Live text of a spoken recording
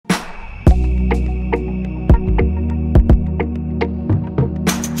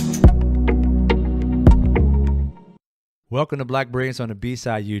Welcome to Black Brilliance on the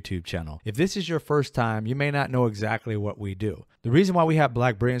B-Side YouTube channel. If this is your first time, you may not know exactly what we do. The reason why we have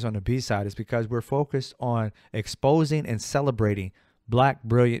Black Brilliance on the B-Side is because we're focused on exposing and celebrating Black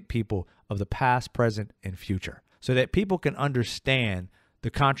brilliant people of the past, present, and future, so that people can understand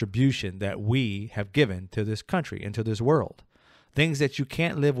the contribution that we have given to this country and to this world. Things that you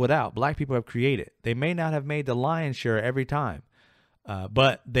can't live without, Black people have created. They may not have made the lion's share every time,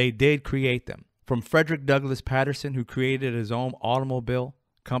 but they did create them. From Frederick Douglass Patterson, who created his own automobile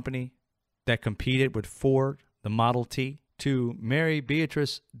company that competed with Ford, the Model T, to Mary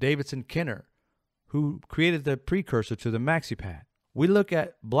Beatrice Davidson Kenner, who created the precursor to the MaxiPad. We look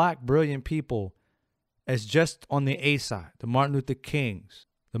at Black brilliant people as just on the A side, the Martin Luther Kings,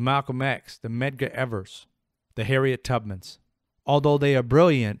 the Malcolm X, the Medgar Evers, the Harriet Tubmans. Although they are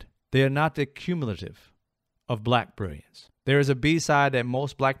brilliant, they are not the cumulative of Black brilliance. There is a B-side that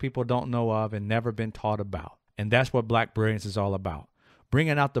most Black people don't know of and never been taught about. And that's what Black Brilliance is all about.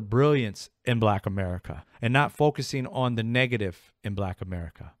 Bringing out the brilliance in Black America and not focusing on the negative in Black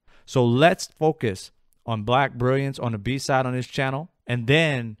America. So let's focus on Black Brilliance on the B-side on this channel, and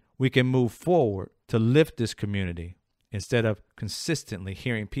then we can move forward to lift this community instead of consistently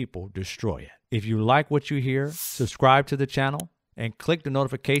hearing people destroy it. If you like what you hear, subscribe to the channel and click the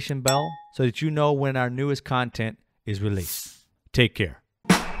notification bell so that you know when our newest content is released. Take care.